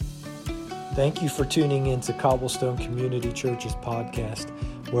Thank you for tuning in to Cobblestone Community Church's podcast,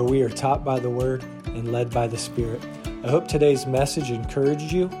 where we are taught by the Word and led by the Spirit. I hope today's message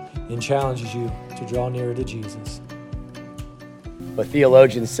encourages you and challenges you to draw nearer to Jesus. But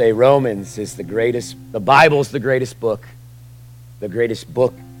theologians say Romans is the greatest, the Bible's the greatest book. The greatest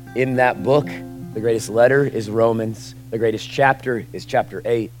book in that book, the greatest letter is Romans. The greatest chapter is chapter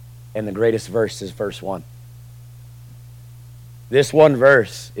 8, and the greatest verse is verse 1. This one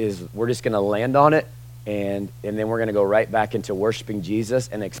verse is, we're just going to land on it, and then we're going to go right back into worshiping Jesus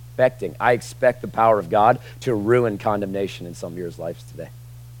and I expect the power of God to ruin condemnation in some of your lives today.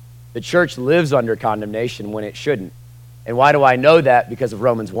 The church lives under condemnation when it shouldn't. And why do I know that? Because of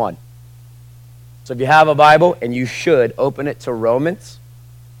Romans 1. So if you have a Bible, and you should, open it to Romans,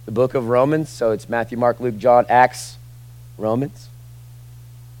 the book of Romans. So it's Matthew, Mark, Luke, John, Acts, Romans.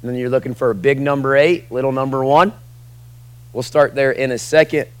 And then you're looking for a big number 8, little number 1. We'll start there in a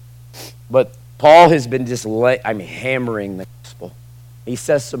second. But Paul has been just hammering the gospel. He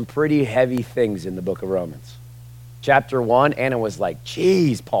says some pretty heavy things in the book of Romans. Chapter 1, Anna was like,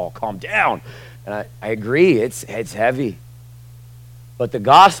 geez, Paul, calm down. And I agree, it's heavy. But the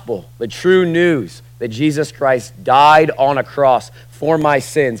gospel, the true news that Jesus Christ died on a cross for my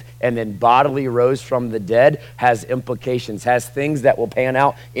sins and then bodily rose from the dead has implications, has things that will pan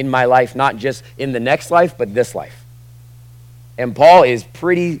out in my life, not just in the next life, but this life. And Paul is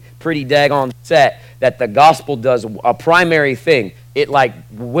pretty daggone set that the gospel does a primary thing. It, like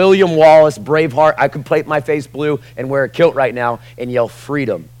William Wallace, Braveheart, I could paint my face blue and wear a kilt right now and yell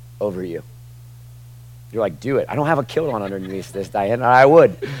freedom over you. You're like, do it. I don't have a kilt on underneath this, Diana. I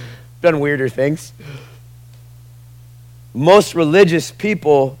would. Done weirder things. Most religious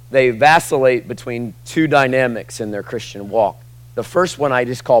people, they vacillate between two dynamics in their Christian walk. The first one I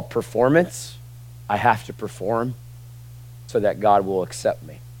just call performance. I have to perform so that God will accept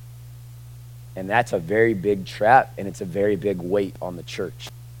me. And that's a very big trap, and it's a very big weight on the church.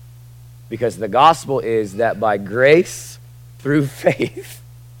 Because the gospel is that by grace, through faith,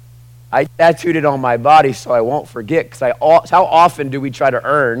 I tattooed it on my body so I won't forget. Because how often do we try to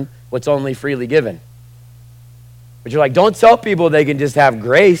earn what's only freely given? But you're like, don't tell people they can just have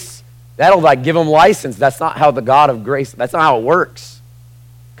grace. That'll give them license. That's not how the God of grace, that's not how it works.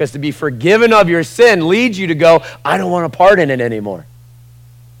 Because to be forgiven of your sin leads you to go, I don't want to part in it anymore.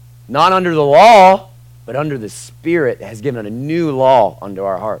 Not under the law, but under the Spirit that has given a new law unto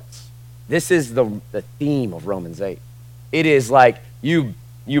our hearts. This is the theme of Romans 8. It is like you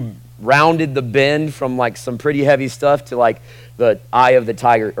rounded the bend from some pretty heavy stuff to the eye of the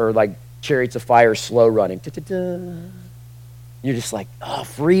tiger, or Chariots of Fire slow running. You're just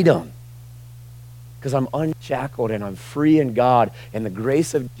freedom. Because I'm unshackled and I'm free in God, and the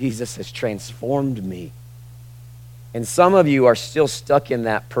grace of Jesus has transformed me. And some of you are still stuck in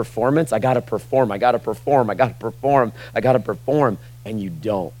that performance. I got to perform, and you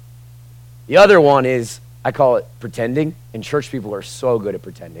don't. The other one is, I call it pretending, and church people are so good at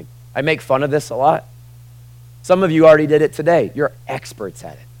pretending. I make fun of this a lot. Some of you already did it today. You're experts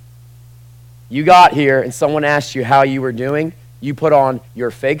at it. You got here and someone asked you how you were doing. You put on your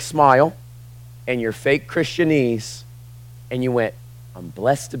fake smile and your fake Christianese, and you went, I'm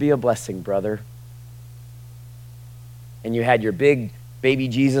blessed to be a blessing, brother. And you had your big baby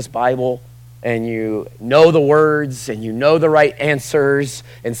Jesus Bible, and you know the words, and you know the right answers,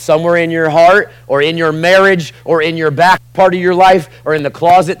 and somewhere in your heart, or in your marriage, or in your back part of your life, or in the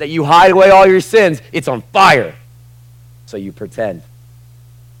closet that you hide away all your sins, it's on fire. So you pretend.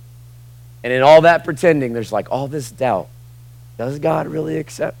 And in all that pretending, there's all this doubt. Does God really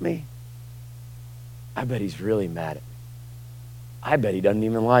accept me? I bet he's really mad at me. I bet he doesn't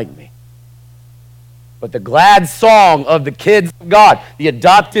even like me. But the glad song of the kids of God, the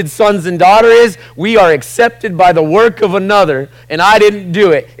adopted sons and daughters, is we are accepted by the work of another, and I didn't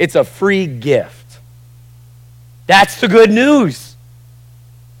do it. It's a free gift. That's the good news.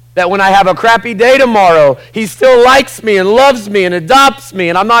 That when I have a crappy day tomorrow, he still likes me and loves me and adopts me,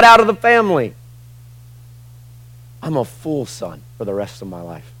 and I'm not out of the family. I'm a full son for the rest of my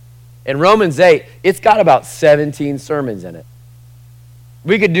life. In Romans 8, it's got about 17 sermons in it.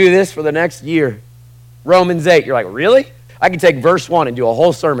 We could do this for the next year. Romans 8, you're like, really? I could take verse 1 and do a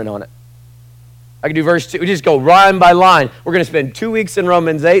whole sermon on it. I could do verse 2. We just go line by line. We're going to spend 2 weeks in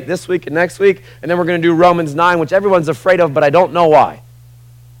Romans 8, this week and next week, and then we're going to do Romans 9, which everyone's afraid of, but I don't know why.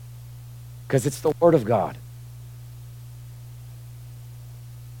 Because it's the Word of God.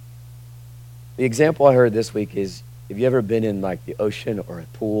 The example I heard this week is, have you ever been in the ocean or a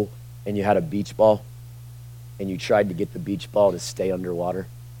pool and you had a beach ball and you tried to get the beach ball to stay underwater?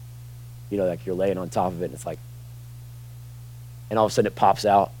 You're laying on top of it and it's and all of a sudden it pops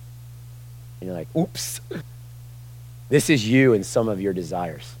out And you're like, oops. This is you and some of your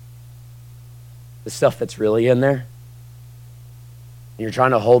desires. The stuff that's really in there. And you're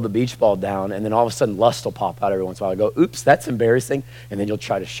trying to hold the beach ball down, and then all of a sudden lust will pop out every once in a while. Go, oops, that's embarrassing. And then you'll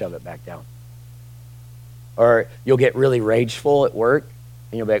try to shove it back down. Or you'll get really rageful at work,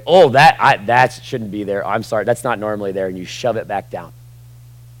 and you'll be like, oh, that shouldn't be there. I'm sorry, that's not normally there. And you shove it back down.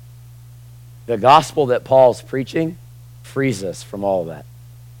 The gospel that Paul's preaching frees us from all of that.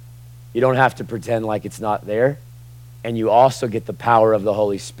 You don't have to pretend like it's not there. And you also get the power of the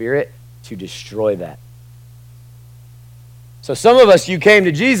Holy Spirit to destroy that. So some of us, you came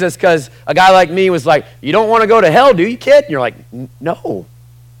to Jesus because a guy like me was like, you don't want to go to hell, do you, kid? And you're like, no.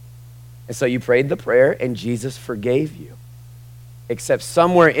 And so you prayed the prayer, and Jesus forgave you. Except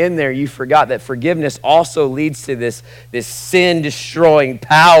somewhere in there, you forgot that forgiveness also leads to this sin-destroying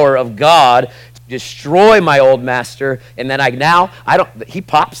power of God to destroy my old master. And then he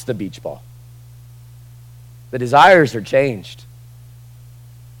pops the beach ball. The desires are changed.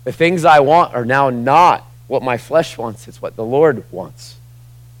 The things I want are now not what my flesh wants. It's what the Lord wants.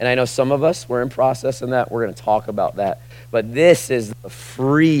 And I know some of us, we're in process in that. We're going to talk about that. But this is the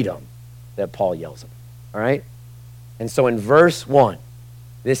freedom that Paul yells about. All right? And so in verse 1,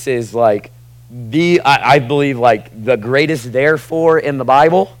 this is like I believe like the greatest therefore in the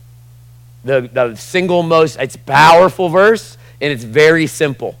Bible. The single most, it's powerful verse, and it's very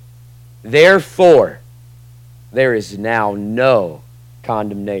simple. Therefore, there is now no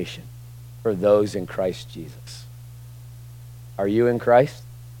condemnation for those in Christ Jesus. Are you in Christ?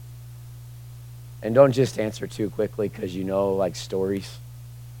 And don't just answer too quickly because you know like stories.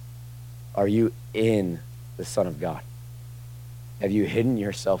 Are you in the Son of God? Have you hidden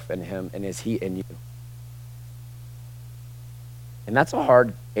yourself in him, and is he in you? And that's a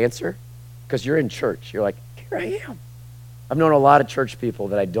hard answer because you're in church. You're like, here I am. I've known a lot of church people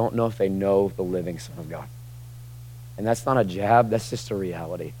that I don't know if they know the living Son of God. And that's not a jab, that's just a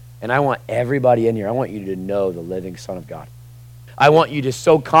reality. And I want everybody in here, I want you to know the living Son of God. I want you to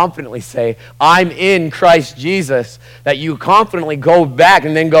so confidently say, I'm in Christ Jesus, that you confidently go back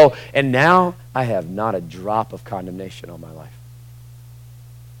and then go, and now I have not a drop of condemnation on my life.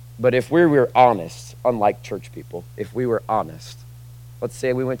 But if we were honest, unlike church people, if we were honest, let's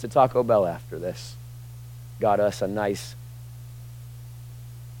say we went to Taco Bell after this, got us a nice,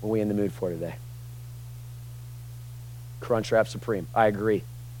 what are we in the mood for today? Crunchwrap Supreme. I agree.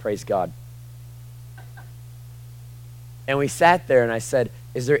 Praise God. And we sat there and I said,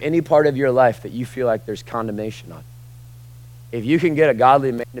 is there any part of your life that you feel like there's condemnation on? If you can get a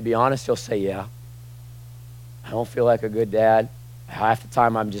godly man to be honest, he'll say, yeah. I don't feel like a good dad. Half the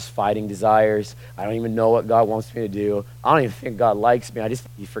time I'm just fighting desires. I don't even know what God wants me to do. I don't even think God likes me. I just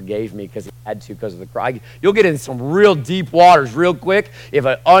think he forgave me because he had to because of the cross. You'll get in some real deep waters real quick if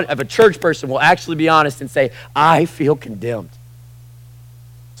a church person will actually be honest and say, I feel condemned.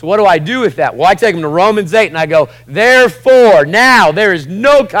 So what do I do with that? Well, I take them to Romans 8 and I go, therefore, now there is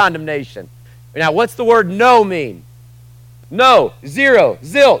no condemnation. Now, what's the word no mean? No, zero,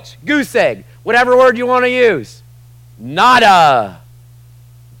 zilch, goose egg, whatever word you want to use. Nada.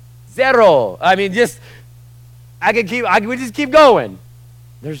 Zero. I mean, we just keep going.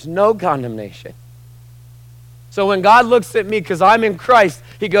 There's no condemnation. So when God looks at me because I'm in Christ,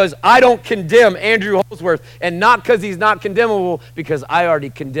 he goes, I don't condemn Andrew Holsworth, and not because he's not condemnable, because I already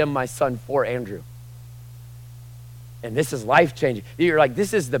condemned my son for Andrew. And this is life-changing. You're like,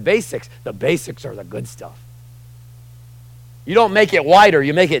 this is the basics. The basics are the good stuff. You don't make it wider,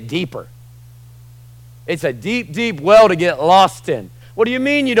 you make it deeper. It's a deep, deep well to get lost in. What do you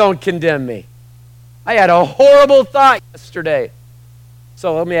mean you don't condemn me? I had a horrible thought yesterday.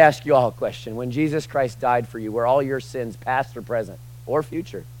 So let me ask you all a question. When Jesus Christ died for you, were all your sins past or present or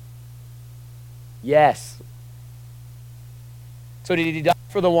future? Yes. So did he die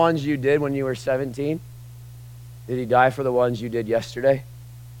for the ones you did when you were 17? Did he die for the ones you did yesterday?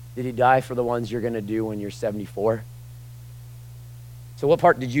 Did he die for the ones you're going to do when you're 74? So what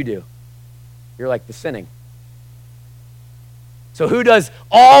part did you do? You're like the sinning. So who does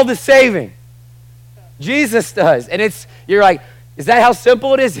all the saving? Jesus does. And you're like, is that how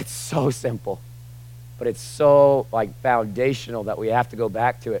simple it is? It's so simple. But it's so like foundational that we have to go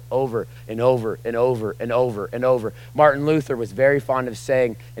back to it over and over and over and over and over. Martin Luther was very fond of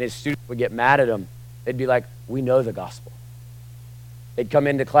saying, and his students would get mad at him, they'd be like, we know the gospel. They'd come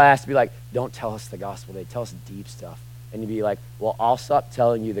into class and be like, don't tell us the gospel. They'd tell us deep stuff. And you'd be like, well, I'll stop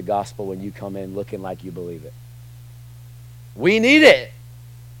telling you the gospel when you come in looking like you believe it. We need it.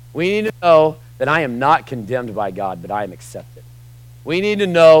 We need to know that I am not condemned by God, but I am accepted. We need to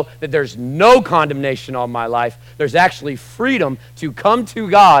know that there's no condemnation on my life. There's actually freedom to come to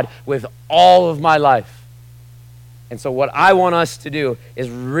God with all of my life. And so what I want us to do is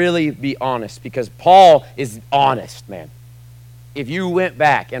really be honest, because Paul is honest, man. If you went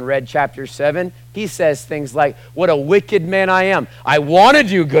back and read chapter 7, he says things like, what a wicked man I am. I want to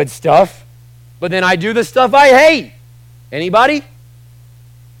do good stuff, but then I do the stuff I hate. Anybody?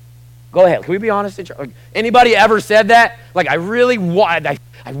 Go ahead. Can we be honest? Anybody ever said that? Like, I really want, I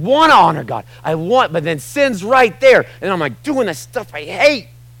want to honor God. But then sin's right there. And I'm like doing the stuff I hate.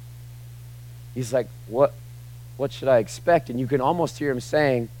 He's like, what should I expect? And you can almost hear him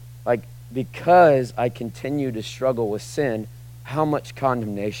saying, like, because I continue to struggle with sin, how much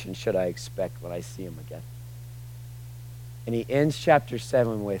condemnation should I expect when I see him again? And he ends chapter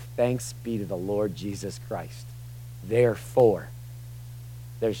 7 with, thanks be to the Lord Jesus Christ. Therefore,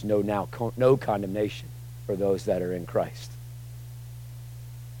 there's no condemnation for those that are in Christ.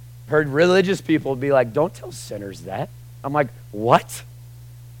 Heard religious people be like, don't tell sinners that. I'm like, what?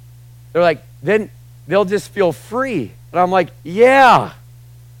 They're like, then they'll just feel free. And I'm like, yeah.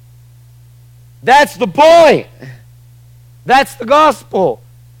 That's the point. That's the gospel.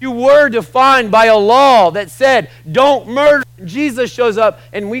 You were defined by a law that said, don't murder. Jesus shows up,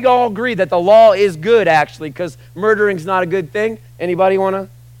 and we all agree that the law is good, actually, because murdering's not a good thing. Anybody want to?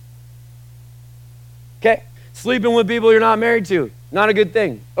 Okay. Sleeping with people you're not married to, not a good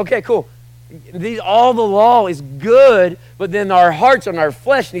thing. Okay, cool. All the law is good, but then our hearts and our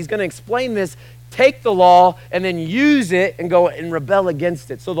flesh, and he's going to explain this, take the law and then use it and go and rebel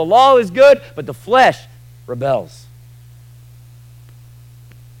against it. So the law is good, but the flesh rebels.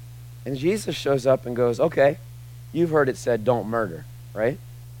 And Jesus shows up and goes, okay, you've heard it said don't murder, right?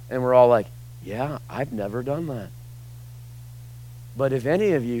 And we're all like, yeah, I've never done that. But if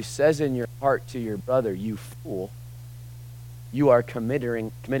any of you says in your heart to your brother, you fool, you are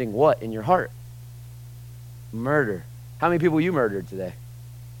committing what in your heart? Murder. How many people you murdered today?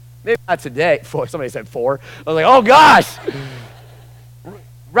 Maybe not today. Somebody said 4. I was like, oh gosh.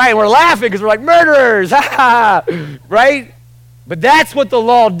 Right, and we're laughing because we're like, murderers, right? But that's what the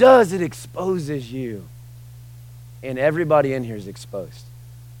law does. It exposes you. And everybody in here is exposed.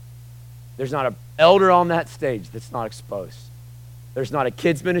 There's not an elder on that stage that's not exposed. There's not a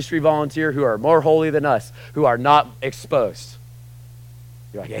kids ministry volunteer who are more holy than us who are not exposed.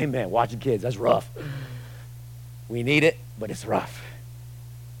 You're like, amen, watching kids, that's rough. We need it, but it's rough.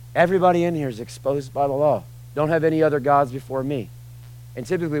 Everybody in here is exposed by the law. Don't have any other gods before me. And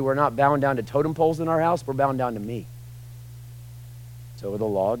typically we're not bound down to totem poles in our house, we're bound down to me. So the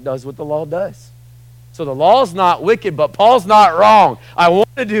law does what the law does. So the law's not wicked, but Paul's not wrong. I want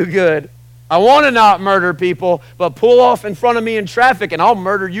to do good. I want to not murder people, but pull off in front of me in traffic and I'll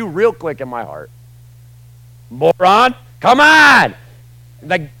murder you real quick in my heart. Moron, come on.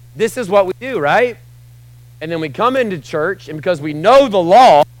 Like, this is what we do, right? And then we come into church, and because we know the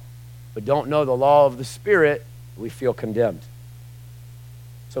law, but don't know the law of the Spirit, we feel condemned.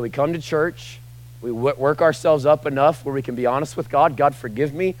 So we come to church, we work ourselves up enough where we can be honest with God. God,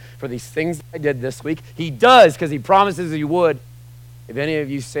 forgive me for these things I did this week. He does, because he promises he would. If any of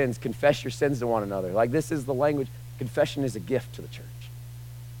you sins, confess your sins to one another. Like, this is the language. Confession is a gift to the church.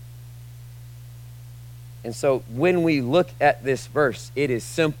 And so when we look at this verse, it is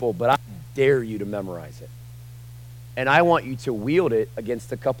simple, but I dare you to memorize it. And I want you to wield it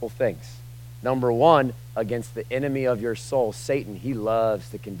against a couple things. Number one, against the enemy of your soul, Satan. He loves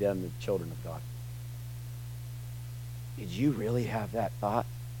to condemn the children of God. Did you really have that thought?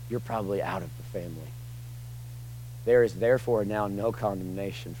 You're probably out of the family. There is therefore now no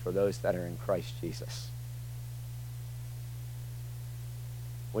condemnation for those that are in Christ Jesus.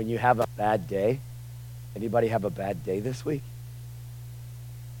 When you have a bad day, anybody have a bad day this week?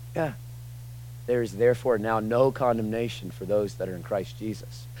 Yeah. There is therefore now no condemnation for those that are in Christ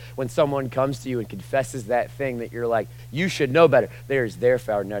Jesus. When someone comes to you and confesses that thing that you're like, you should know better, there is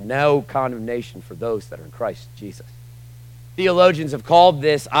therefore now no condemnation for those that are in Christ Jesus. Theologians have called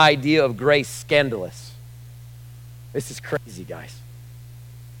this idea of grace scandalous. This is crazy, guys.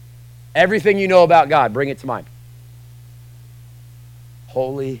 Everything you know about God, bring it to mind.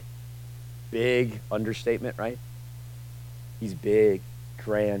 Holy, big understatement, right? He's big,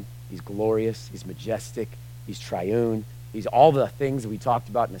 grand, he's glorious, he's majestic, he's triune, he's all the things that we talked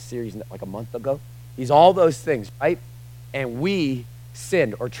about in a series like a month ago. He's all those things, right? And we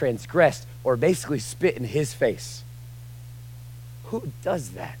sinned or transgressed or basically spit in his face. Who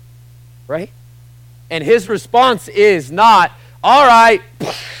does that, right? And his response is not, all right.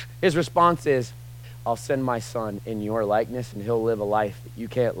 His response is, I'll send my son in your likeness and he'll live a life that you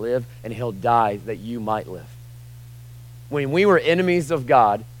can't live and he'll die that you might live. When we were enemies of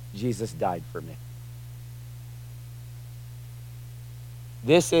God, Jesus died for me.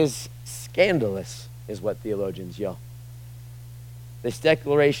 This is scandalous, is what theologians yell. This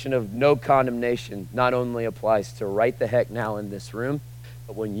declaration of no condemnation not only applies to right the heck now in this room,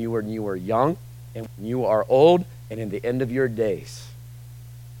 but when you were young, and when you are old, and in the end of your days.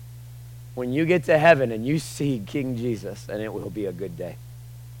 When you get to heaven and you see King Jesus, and it will be a good day.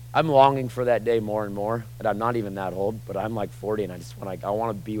 I'm longing for that day more and more, and I'm not even that old, but I'm like 40, and I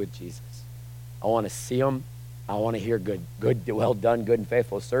want to be with Jesus. I want to see him. I want to hear good, well done, good and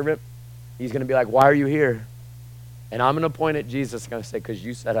faithful servant. He's going to be like, why are you here? And I'm going to point at Jesus and going to say, because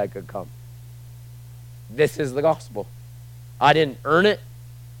you said I could come. This is the gospel. I didn't earn it.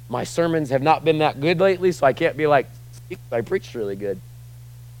 My sermons have not been that good lately, so I can't be like, I preached really good.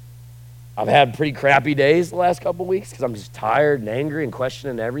 I've had pretty crappy days the last couple weeks because I'm just tired and angry and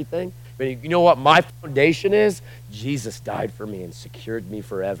questioning everything. But you know what my foundation is? Jesus died for me and secured me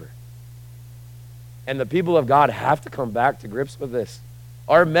forever. And the people of God have to come back to grips with this.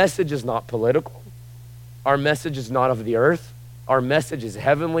 Our message is not political. Our message is not of the earth. Our message is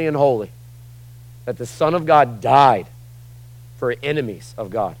heavenly and holy. That the Son of God died for enemies of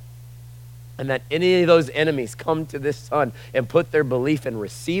God. And that any of those enemies come to this Son and put their belief and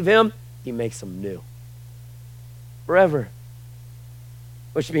receive him, he makes them new. Forever.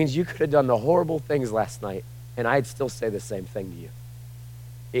 Which means you could have done the horrible things last night, and I'd still say the same thing to you.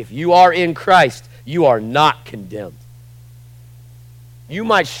 If you are in Christ, you are not condemned. You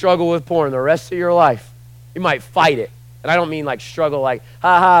might struggle with porn the rest of your life. You might fight it. And I don't mean like struggle like,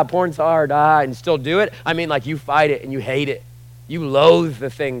 porn's hard, and still do it. I mean like you fight it and you hate it. You loathe the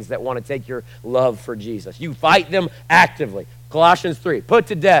things that want to take your love for Jesus. You fight them actively. Colossians 3, put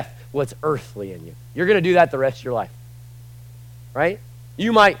to death what's earthly in you. You're going to do that the rest of your life, right?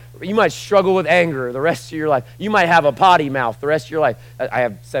 You might struggle with anger the rest of your life. You might have a potty mouth the rest of your life. I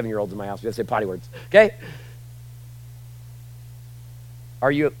have 7-year-olds in my house. We have to say potty words, okay?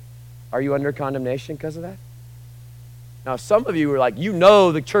 Are you under condemnation because of that? Now, some of you are like, you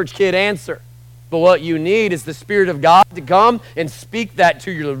know the church kid answer. But what you need is the Spirit of God to come and speak that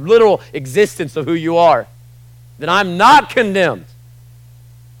to your literal existence of who you are. Then I'm not condemned.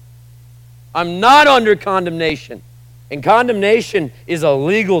 I'm not under condemnation. And condemnation is a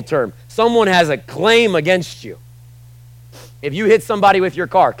legal term. Someone has a claim against you. If you hit somebody with your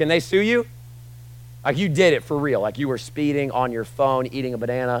car, can they sue you? Like you did it for real. Like you were speeding on your phone, eating a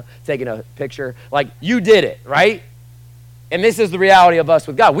banana, taking a picture. Like you did it, right? And this is the reality of us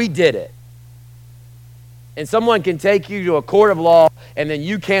with God. We did it. And someone can take you to a court of law, and then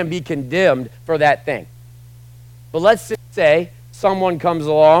you can be condemned for that thing. But let's just say someone comes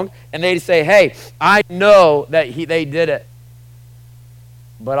along, and they say, hey, I know that they did it,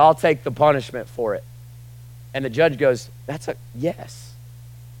 but I'll take the punishment for it. And the judge goes, that's a yes.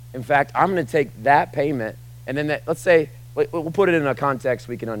 In fact, I'm going to take that payment, and then let's say, we'll put it in a context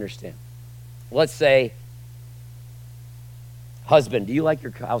we can understand. Let's say, husband, do you like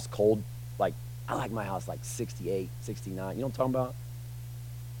your house cold? Like, I like my house like 68, 69. You know what I'm talking about?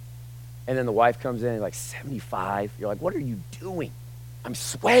 And then the wife comes in like 75. You're like, what are you doing? I'm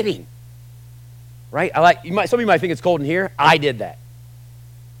sweating. Right? Some of you might think it's cold in here. I did that.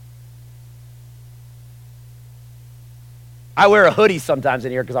 I wear a hoodie sometimes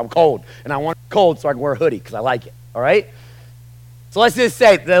in here because I'm cold. And I want it cold so I can wear a hoodie because I like it. All right? So let's just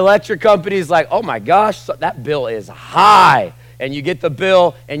say the electric company is like, oh my gosh, that bill is high. And you get the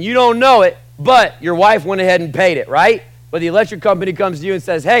bill and you don't know it, but your wife went ahead and paid it, right? But the electric company comes to you and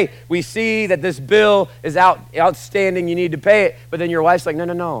says, hey, we see that this bill is outstanding, you need to pay it. But then your wife's like,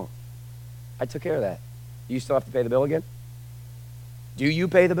 no, I took care of that. Do you still have to pay the bill again? Do you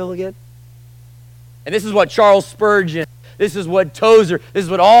pay the bill again? And this is what Charles Spurgeon, this is what Tozer, this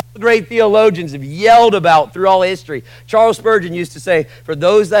is what all the great theologians have yelled about through all history. Charles Spurgeon used to say, for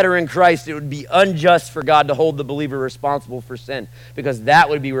those that are in Christ, it would be unjust for God to hold the believer responsible for sin, because that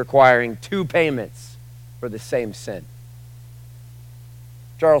would be requiring 2 payments for the same sin.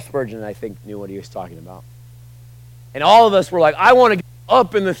 Charles Spurgeon, I think, knew what he was talking about. And all of us were like, I want to get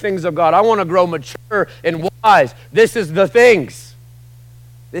up in the things of God. I want to grow mature and wise. This is the things.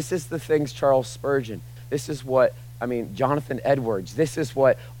 This is the things, Charles Spurgeon. This is what, Jonathan Edwards. This is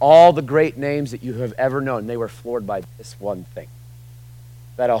what all the great names that you have ever known, they were floored by this one thing.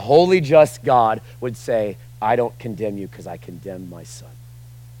 That a holy, just God would say, I don't condemn you because I condemned my son.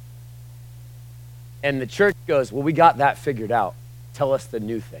 And the church goes, well, we got that figured out. Tell us the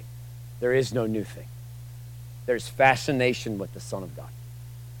new thing. There is no new thing. There's fascination with the Son of God.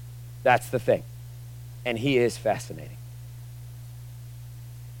 That's the thing. And he is fascinating.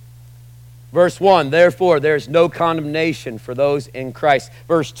 Verse 1, therefore, there's no condemnation for those in Christ.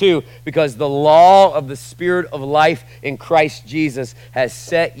 Verse 2, because the law of the Spirit of life in Christ Jesus has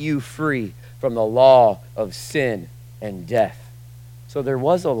set you free from the law of sin and death. So there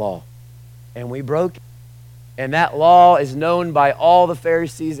was a law, and we broke it. And that law is known by all the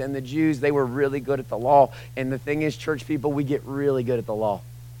Pharisees and the Jews. They were really good at the law. And the thing is, church people, we get really good at the law.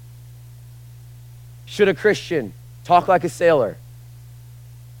 Should a Christian talk like a sailor?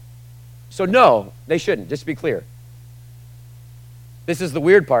 So no, they shouldn't, just to be clear. This is the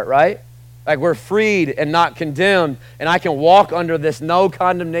weird part, right? Like we're freed and not condemned, and I can walk under this no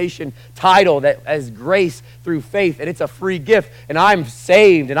condemnation title that as grace through faith, and it's a free gift, and I'm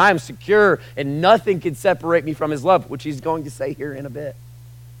saved, and I'm secure, and nothing can separate me from his love, which he's going to say here in a bit.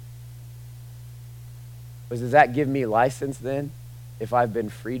 But does that give me license then, if I've been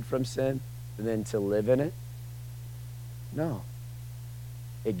freed from sin, then to live in it? No.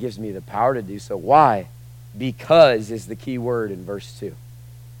 It gives me the power to do so. Why? Because is the key word in verse 2.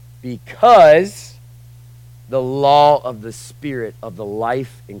 Because the law of the Spirit of the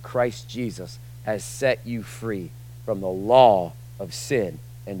life in Christ Jesus has set you free from the law of sin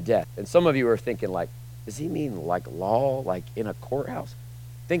and death. And some of you are thinking like, does he mean like law, like in a courthouse?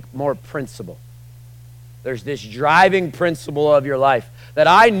 Think more principle. There's this driving principle of your life that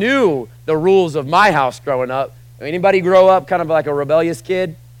I knew the rules of my house growing up. Anybody grow up kind of like a rebellious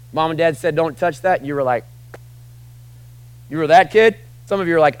kid? Mom and dad said, don't touch that. And you were like, you were that kid? Some of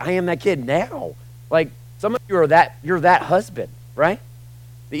you are like, I am that kid now. Like, some of you are that, you're that husband, right?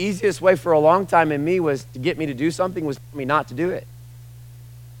 The easiest way for a long time in me was to get me to do something was for me not to do it.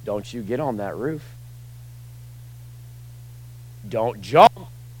 Don't you get on that roof. Don't jump.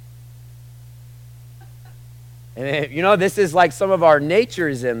 And you know, this is like some of our nature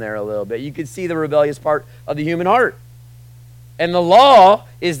is in there a little bit. You could see the rebellious part of the human heart. And the law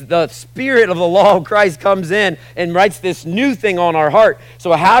is the Spirit of the law of Christ comes in and writes this new thing on our heart.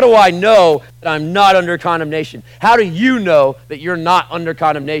 So how do I know that I'm not under condemnation? How do you know that you're not under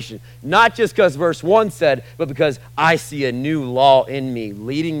condemnation? Not just because verse 1 said, but because I see a new law in me,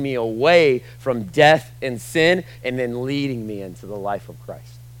 leading me away from death and sin, and then leading me into the life of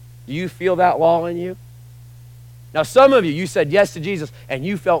Christ. Do you feel that law in you? Now, some of you, you said yes to Jesus, and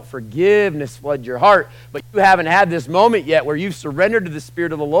you felt forgiveness flood your heart, but you haven't had this moment yet where you've surrendered to the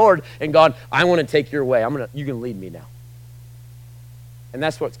Spirit of the Lord and gone, I want to take your way. You can lead me now. And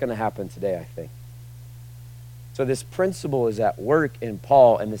that's what's going to happen today, I think. So this principle is at work in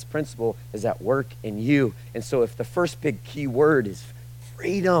Paul, and this principle is at work in you. And so if the first big key word is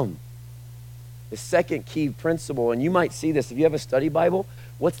freedom, the second key principle, and you might see this, if you have a study Bible,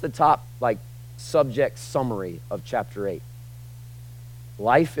 what's the top, subject summary of chapter 8?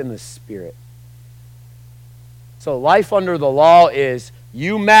 Life in the Spirit. So life under the law is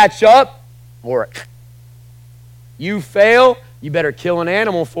you match up or you fail, you better kill an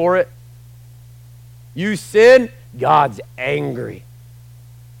animal for it. You sin, God's angry.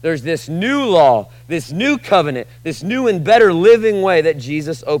 There's this new law, this new covenant, this new and better living way that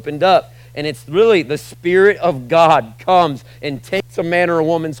Jesus opened up. And it's really the Spirit of God comes and takes a man or a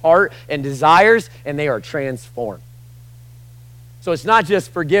woman's heart and desires, and they are transformed. So it's not just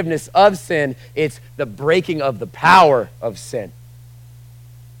forgiveness of sin, it's the breaking of the power of sin.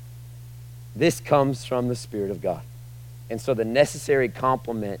 This comes from the Spirit of God. And so the necessary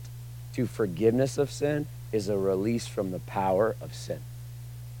complement to forgiveness of sin is a release from the power of sin.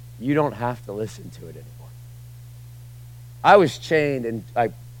 You don't have to listen to it anymore. I was chained and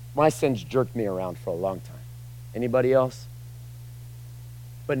my sins jerked me around for a long time. Anybody else?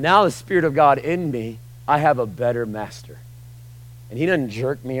 But now the Spirit of God in me, I have a better master. And he doesn't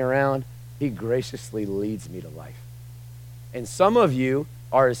jerk me around. He graciously leads me to life. And some of you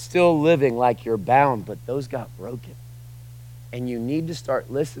are still living like you're bound, but those got broken. And you need to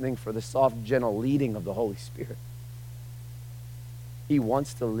start listening for the soft, gentle leading of the Holy Spirit. He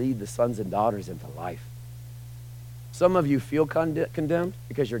wants to lead the sons and daughters into life. Some of you feel condemned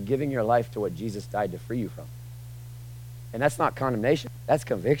because you're giving your life to what Jesus died to free you from. And that's not condemnation, that's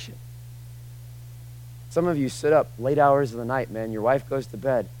conviction. Some of you sit up late hours of the night, man, your wife goes to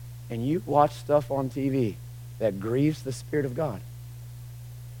bed, and you watch stuff on TV that grieves the Spirit of God.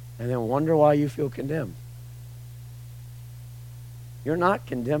 And then wonder why you feel condemned. You're not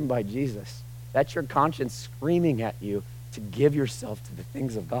condemned by Jesus. That's your conscience screaming at you to give yourself to the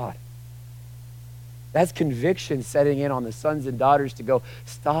things of God. That's conviction setting in on the sons and daughters to go,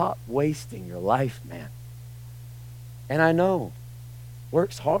 stop wasting your life, man. And I know,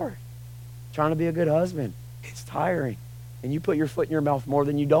 work's hard. Trying to be a good husband, it's tiring. And you put your foot in your mouth more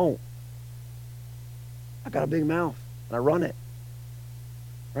than you don't. I got a big mouth, and I run it.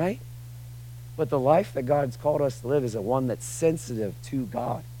 Right? But the life that God's called us to live is a one that's sensitive to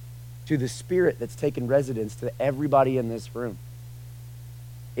God, to the Spirit that's taken residence to everybody in this room.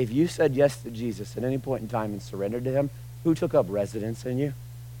 If you said yes to Jesus at any point in time and surrendered to him, who took up residence in you?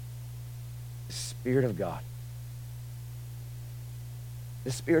 The Spirit of God.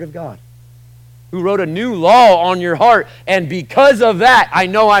 The Spirit of God, who wrote a new law on your heart. And because of that, I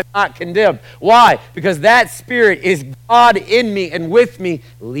know I'm not condemned. Why? Because that Spirit is God in me and with me,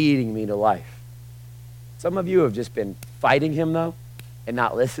 leading me to life. Some of you have just been fighting him, though, and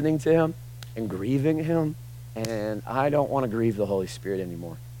not listening to him and grieving him. And I don't want to grieve the Holy Spirit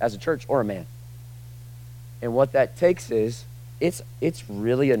anymore, as a church or a man. And what that takes is, it's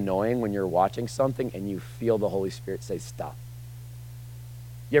really annoying when you're watching something and you feel the Holy Spirit say, stop.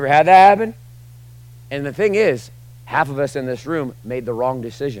 You ever had that happen? And the thing is, half of us in this room made the wrong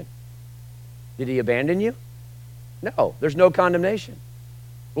decision. Did he abandon you? No, there's no condemnation.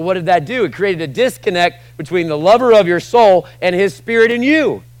 But what did that do? It created a disconnect between the lover of your soul and his Spirit in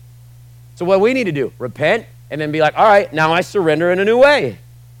you. So what we need to do, repent, and then be like, all right, now I surrender in a new way.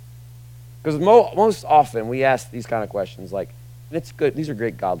 Because most often we ask these kind of questions, like, and it's good, these are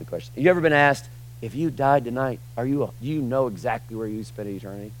great godly questions. Have you ever been asked, if you died tonight, do you know exactly where you spend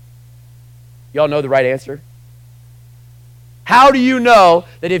eternity? Y'all know the right answer? How do you know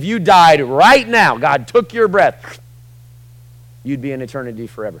that if you died right now, God took your breath, you'd be in eternity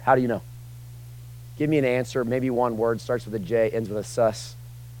forever? How do you know? Give me an answer, maybe one word, starts with a J, ends with a sus.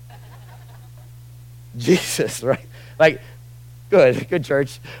 Jesus, right? Like, good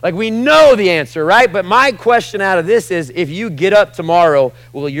church. Like, we know the answer, right? But my question out of this is, if you get up tomorrow,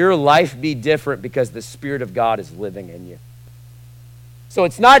 will your life be different because the Spirit of God is living in you? So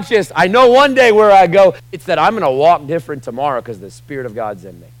it's not just, I know one day where I go, it's that I'm going to walk different tomorrow because the Spirit of God's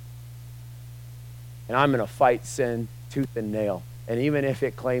in me. And I'm going to fight sin tooth and nail. And even if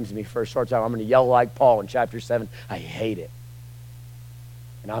it claims me for a short time, I'm going to yell like Paul in chapter 7, I hate it.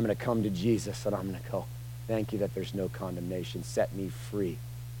 And I'm going to come to Jesus and I'm going to go, thank you that there's no condemnation. Set me free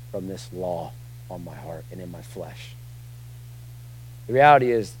from this law on my heart and in my flesh. The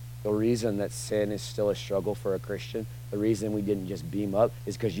reality is, the reason that sin is still a struggle for a Christian, the reason we didn't just beam up,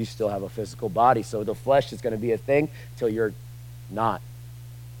 is because you still have a physical body. So the flesh is going to be a thing till you're not.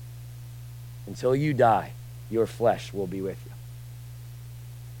 Until you die, your flesh will be with you.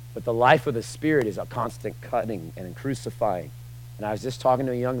 But the life of the Spirit is a constant cutting and crucifying. And I was just talking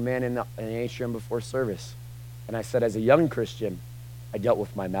to a young man in the atrium before service. And I said, as a young Christian, I dealt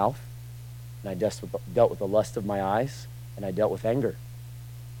with my mouth, and I dealt with the lust of my eyes, and I dealt with anger.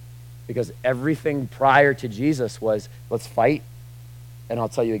 Because everything prior to Jesus was, let's fight, and I'll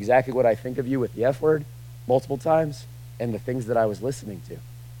tell you exactly what I think of you with the F word multiple times, and the things that I was listening to.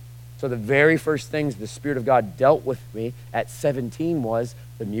 So the very first things the Spirit of God dealt with me at 17 was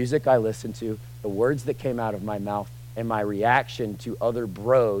the music I listened to, the words that came out of my mouth, and my reaction to other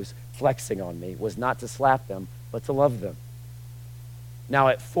bros flexing on me was not to slap them, but to love them. Now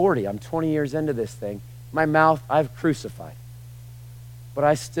at 40, I'm 20 years into this thing, my mouth I've crucified. But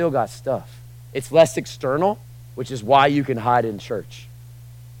I still got stuff. It's less external, which is why you can hide in church.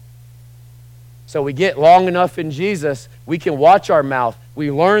 So we get long enough in Jesus, we can watch our mouth. We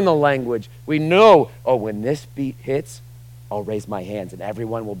learn the language. We know, oh, when this beat hits, I'll raise my hands and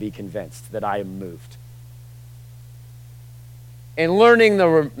everyone will be convinced that I am moved. And learning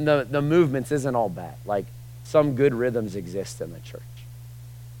the movements isn't all bad. Like, some good rhythms exist in the church.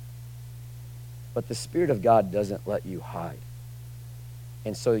 But the Spirit of God doesn't let you hide.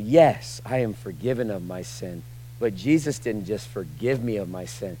 And so, yes, I am forgiven of my sin. But Jesus didn't just forgive me of my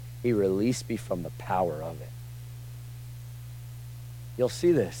sin. He released me from the power of it. You'll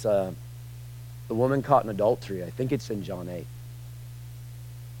see this. The woman caught in adultery, I think it's in John 8.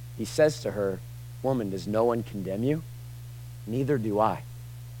 He says to her, woman, does no one condemn you? Neither do I.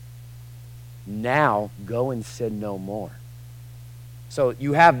 Now go and sin no more. So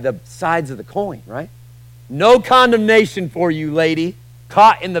you have the sides of the coin, right? No condemnation for you, lady,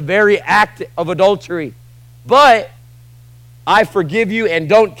 caught in the very act of adultery. But I forgive you and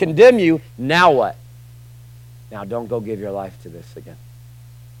don't condemn you. Now what? Now don't go give your life to this again.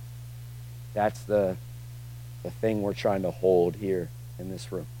 That's the thing we're trying to hold here in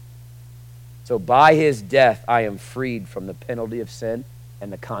this room. So by his death, I am freed from the penalty of sin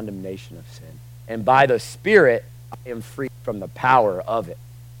and the condemnation of sin. And by the Spirit, I am freed from the power of it.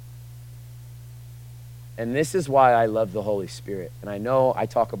 And this is why I love the Holy Spirit. And I know I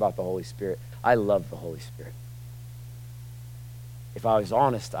talk about the Holy Spirit. I love the Holy Spirit. If I was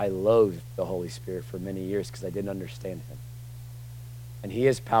honest, I loathed the Holy Spirit for many years because I didn't understand him. And he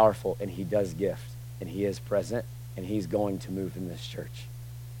is powerful, and he does gift, and he is present, and he's going to move in this church.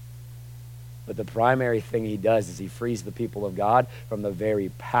 But the primary thing he does is he frees the people of God from the very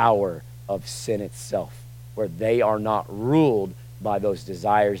power of sin itself, where they are not ruled by those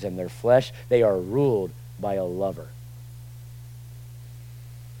desires in their flesh. They are ruled by a lover.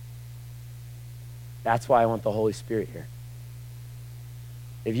 That's why I want the Holy Spirit here.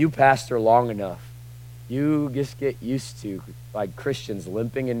 If you pastor long enough, you just get used to, like Christians,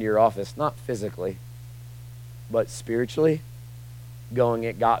 limping into your office, not physically, but spiritually, going,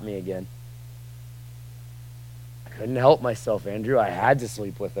 "It got me again. I couldn't help myself, Andrew. I had to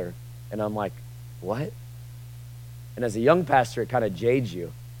sleep with her." And I'm like, what? And as a young pastor, it kind of jades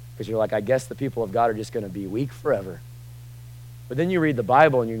you, because you're like, I guess the people of God are just going to be weak forever. But then you read the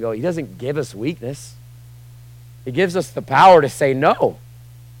Bible and you go, he doesn't give us weakness. He gives us the power to say no.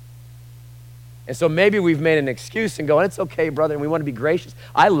 And so maybe we've made an excuse and going, "It's okay, brother," and we want to be gracious.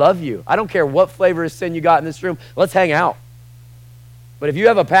 I love you. I don't care what flavor of sin you got in this room. Let's hang out. But if you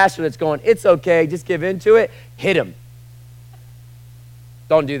have a pastor that's going, "It's okay, just give in to it," hit him.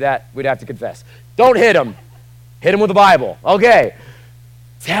 Don't do that. We'd have to confess. Don't hit him. Hit him with the Bible. Okay.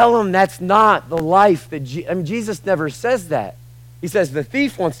 Tell him that's not the life that Jesus never says that. He says, the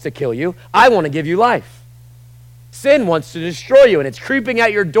thief wants to kill you. I want to give you life. Sin wants to destroy you, and it's creeping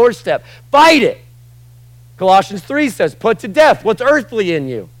at your doorstep. Fight it. Colossians 3 says, put to death what's earthly in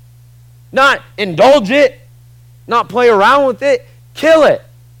you. Not indulge it, not play around with it, kill it.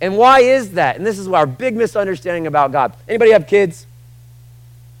 And why is that? And this is our big misunderstanding about God. Anybody have kids?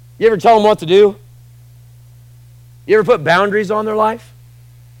 You ever tell them what to do? You ever put boundaries on their life?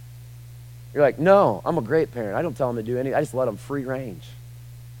 You're like, no, I'm a great parent. I don't tell them to do anything. I just let them free range.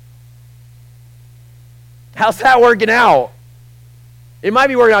 How's that working out? It might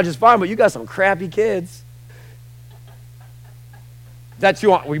be working out just fine, but you got some crappy kids. Is that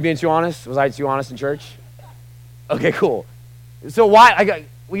too? Were you being too honest? Was I too honest in church? Okay, cool. So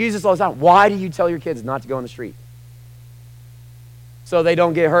we use this all the time. Why do you tell your kids not to go on the street? So they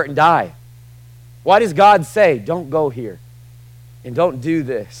don't get hurt and die. Why does God say, don't go here, and don't do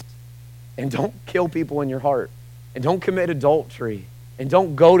this, and don't kill people in your heart, and don't commit adultery, and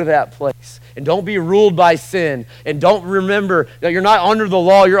don't go to that place, and don't be ruled by sin, and don't remember that you're not under the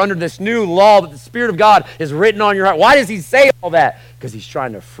law, you're under this new law that the Spirit of God is written on your heart? Why does he say all that? Because he's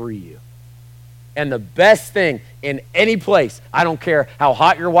trying to free you. And the best thing in any place, I don't care how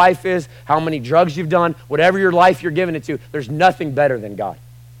hot your wife is, how many drugs you've done, whatever your life you're giving it to, there's nothing better than God.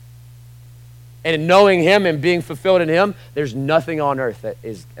 And in knowing him and being fulfilled in him, there's nothing on earth that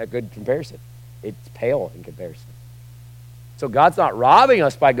is a good comparison. It's pale in comparison. So God's not robbing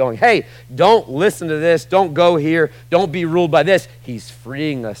us by going, hey, don't listen to this, don't go here, don't be ruled by this. He's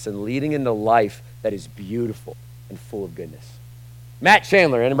freeing us and leading into life that is beautiful and full of goodness. Matt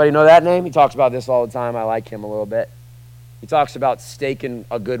Chandler, anybody know that name? He talks about this all the time. I like him a little bit. He talks about steak and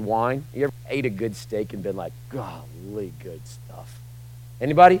a good wine. You ever ate a good steak and been like, golly, good stuff?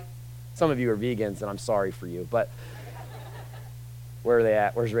 Anybody? Some of you are vegans, and I'm sorry for you, but where are they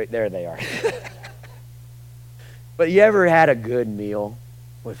at? Where's right there they are. But you ever had a good meal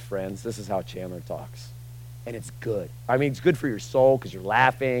with friends? This is how Chandler talks. And it's good. I mean, it's good for your soul because you're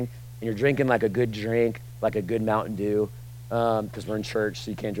laughing and you're drinking like a good drink, like a good Mountain Dew, because we're in church,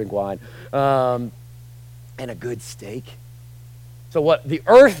 so you can't drink wine, and a good steak. So what the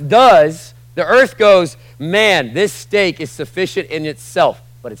earth does, the earth goes, man, this steak is sufficient in itself,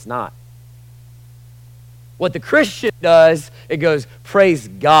 but it's not. What the Christian does, it goes, praise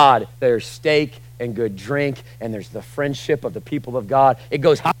God, there's steak and good drink, and there's the friendship of the people of God. It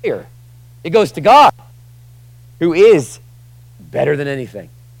goes higher. It goes to God, who is better than anything.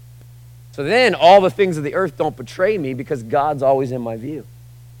 So then all the things of the earth don't betray me because God's always in my view.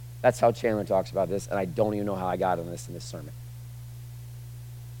 That's how Chandler talks about this, and I don't even know how I got on this in this sermon.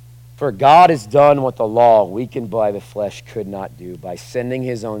 For God has done what the law, weakened by the flesh, could not do by sending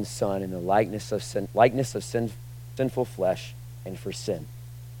his own Son in the likeness of sinful flesh, and for sin.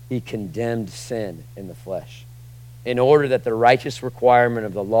 He condemned sin in the flesh, in order that the righteous requirement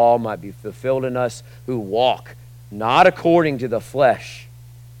of the law might be fulfilled in us who walk not according to the flesh,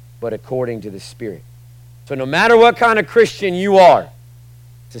 but according to the Spirit. So no matter what kind of Christian you are,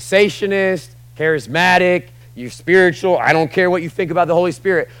 cessationist, charismatic, you're spiritual, I don't care what you think about the Holy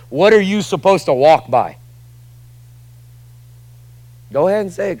Spirit, what are you supposed to walk by? Go ahead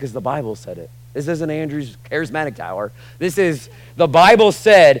and say it because the Bible said it. This isn't Andrew's charismatic tower. This is, the Bible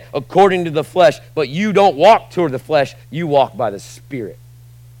said, according to the flesh, but you don't walk toward the flesh, you walk by the Spirit.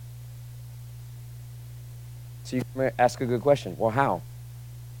 So you may ask a good question. Well, how?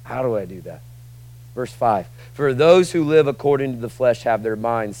 How do I do that? Verse 5, for those who live according to the flesh have their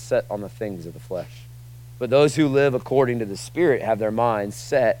minds set on the things of the flesh. But those who live according to the Spirit have their minds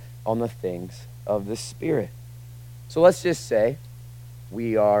set on the things of the Spirit. So let's just say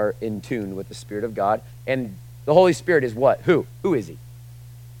we are in tune with the Spirit of God, and the Holy Spirit is what? Who? Who is he?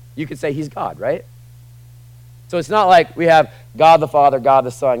 You could say he's God, right? So it's not like we have God the Father, God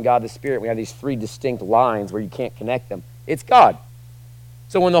the Son, God the Spirit. We have these three distinct lines where you can't connect them. It's God.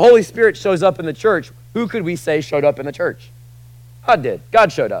 So when the Holy Spirit shows up in the church, who could we say showed up in the church? God did.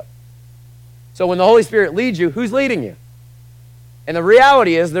 God showed up. So when the Holy Spirit leads you, who's leading you? And the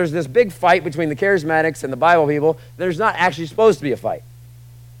reality is there's this big fight between the charismatics and the Bible people. There's not actually supposed to be a fight.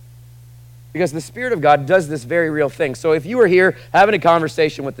 Because the Spirit of God does this very real thing. So if you were here having a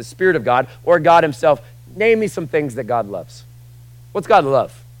conversation with the Spirit of God or God himself, name me some things that God loves. What's God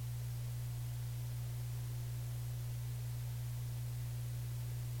love?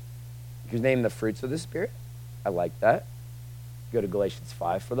 You can name the fruits of the Spirit. I like that. Go to Galatians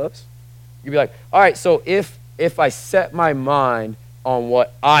 5 for those. You'd be like, all right, so if I set my mind on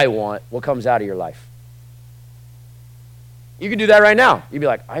what I want, what comes out of your life? You can do that right now. You'd be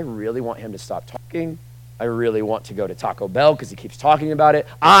like, I really want him to stop talking. I really want to go to Taco Bell because he keeps talking about it.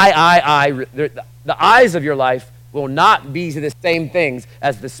 The eyes of your life will not be the same things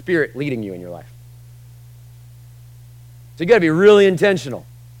as the Spirit leading you in your life. So you got to be really intentional.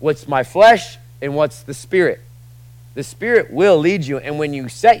 What's my flesh and what's the Spirit? The Spirit will lead you, and when you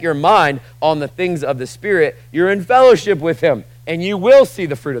set your mind on the things of the Spirit, you're in fellowship with him, and you will see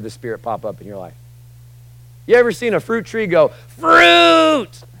the fruit of the Spirit pop up in your life. You ever seen a fruit tree go,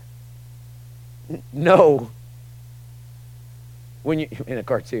 fruit? No. In a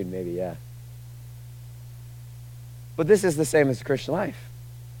cartoon, maybe, yeah. But this is the same as the Christian life.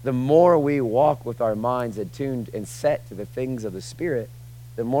 The more we walk with our minds attuned and set to the things of the Spirit,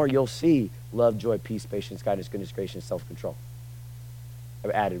 the more you'll see love, joy, peace, patience, kindness, goodness, grace, and self-control.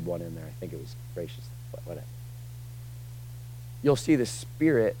 I've added one in there. I think it was gracious. Whatever. You'll see the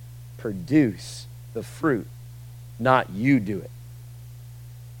Spirit produce the fruit, not you do it.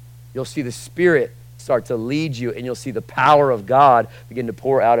 You'll see the Spirit start to lead you, and you'll see the power of God begin to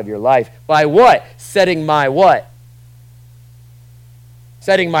pour out of your life. By what? Setting my what?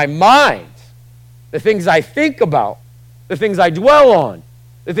 Setting my mind. The things I think about. The things I dwell on.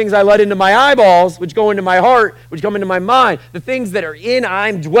 The things I let into my eyeballs, which go into my heart, which come into my mind. The things that are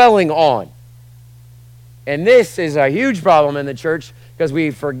I'm dwelling on. And this is a huge problem in the church because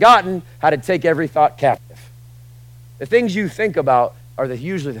we've forgotten how to take every thought captive. The things you think about are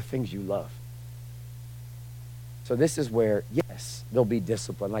usually the things you love. So this is where, yes, there'll be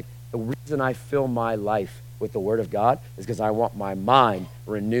discipline. Like the reason I fill my life with the Word of God is because I want my mind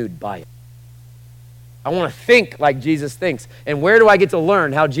renewed by it. I want to think like Jesus thinks. And where do I get to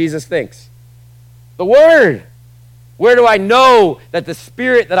learn how Jesus thinks? The Word. Where do I know that the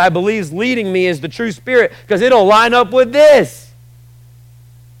Spirit that I believe is leading me is the true Spirit? Because it'll line up with this.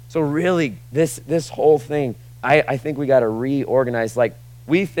 So really, this whole thing, I think we got to reorganize. Like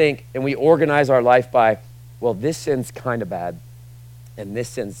we think and we organize our life by, well, this sin's kind of bad. And this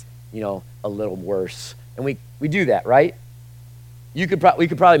sin's, a little worse. And we do that, right? We could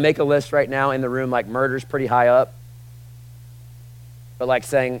probably make a list right now in the room, like murder's pretty high up. But like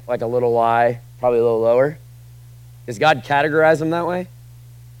saying like a little lie, probably a little lower. Does God categorize them that way?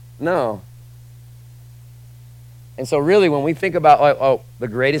 No. And so really when we think about, the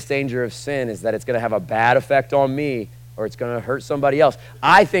greatest danger of sin is that it's going to have a bad effect on me or it's going to hurt somebody else.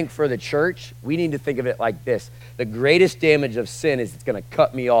 I think for the church, we need to think of it like this. The greatest damage of sin is it's going to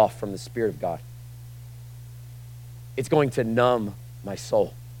cut me off from the Spirit of God. It's going to numb my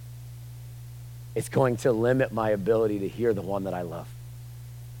soul. It's going to limit my ability to hear the one that I love.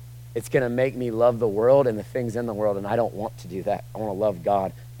 It's going to make me love the world and the things in the world, and I don't want to do that. I want to love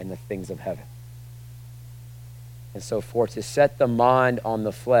God and the things of heaven. And so to set the mind on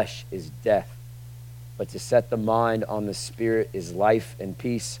the flesh is death, but to set the mind on the Spirit is life and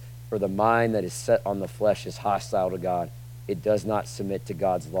peace. For the mind that is set on the flesh is hostile to God. It does not submit to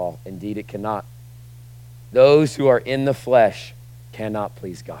God's law. Indeed, it cannot. Those who are in the flesh cannot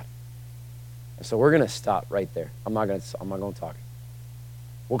please God. And so we're going to stop right there. I'm not going to talk.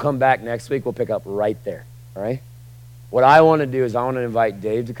 We'll come back next week. We'll pick up right there. All right? What I want to do is I want to invite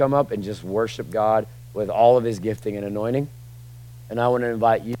Dave to come up and just worship God with all of his gifting and anointing. And I want to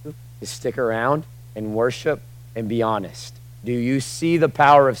invite you to stick around and worship and be honest. Do you see the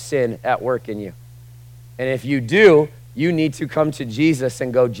power of sin at work in you? And if you do, you need to come to Jesus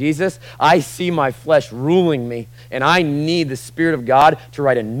and go, Jesus, I see my flesh ruling me, and I need the Spirit of God to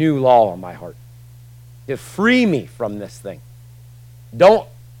write a new law on my heart, to free me from this thing. Don't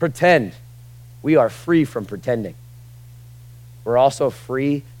pretend. We are free from pretending. We're also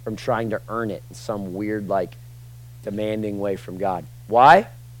free from trying to earn it in some weird, demanding way from God. Why?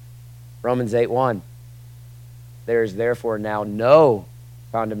 Romans 8:1. There is therefore now no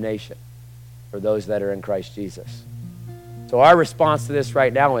condemnation for those that are in Christ Jesus. So our response to this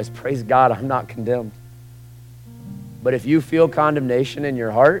right now is, praise God, I'm not condemned. But if you feel condemnation in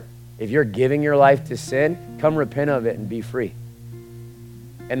your heart, if you're giving your life to sin, come repent of it and be free.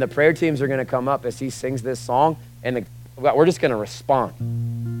 And the prayer teams are going to come up as he sings this song, and we're just going to respond.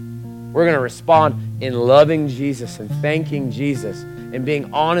 We're going to respond in loving Jesus and thanking Jesus and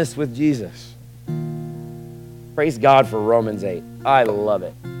being honest with Jesus. Praise God for Romans 8. I love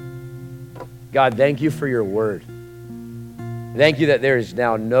it. God, thank you for your word. Thank you that there is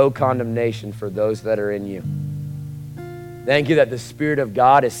now no condemnation for those that are in you. Thank you that the Spirit of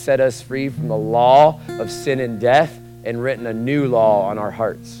God has set us free from the law of sin and death and written a new law on our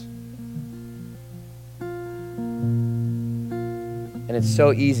hearts. And it's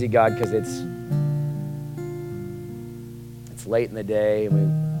so easy, God, because it's late in the day and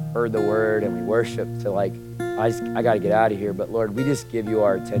we heard the word and we worship to I got to get out of here. But Lord, we just give you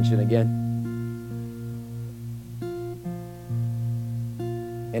our attention again.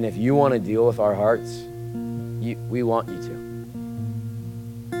 And if you want to deal with our hearts, we want you to.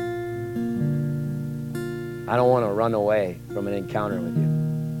 I don't want to run away from an encounter with you.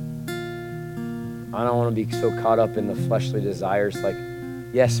 I don't want to be so caught up in the fleshly desires. Like,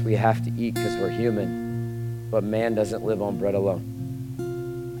 yes, we have to eat because we're human, but man doesn't live on bread alone.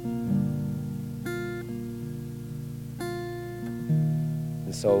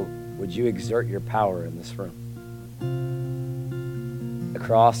 And so, would you exert your power in this room? The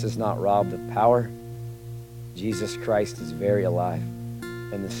cross is not robbed of power. Jesus Christ is very alive,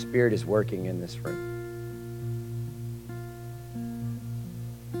 and the Spirit is working in this room.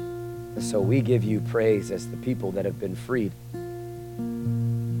 And so we give you praise as the people that have been freed.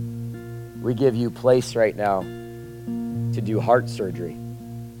 We give you place right now to do heart surgery,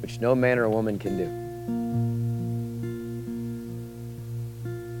 which no man or woman can do.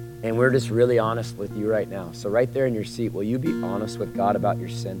 And we're just really honest with you right now. So right there in your seat, will you be honest with God about your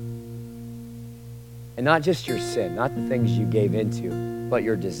sin? And not just your sin, not the things you gave into, but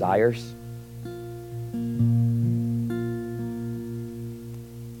your desires.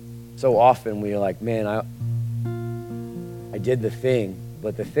 So often we're like, man, I did the thing,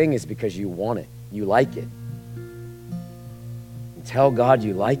 but the thing is because you want it. You like it. And tell God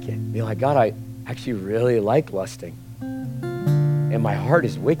you like it. Be like, God, I actually really like lusting. And my heart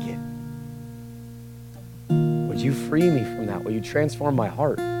is wicked. Would you free me from that? Will you transform my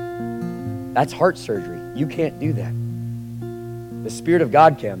heart? That's heart surgery. You can't do that. The Spirit of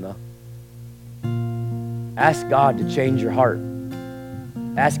God can, though. Ask God to change your heart.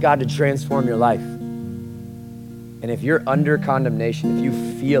 Ask God to transform your life. And if you're under condemnation, if you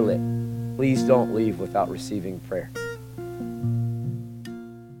feel it, please don't leave without receiving prayer.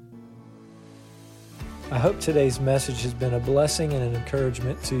 I hope today's message has been a blessing and an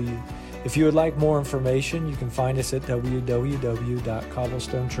encouragement to you. If you would like more information, you can find us at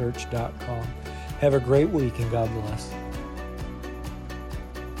www.cobblestonechurch.com. Have a great week and God bless.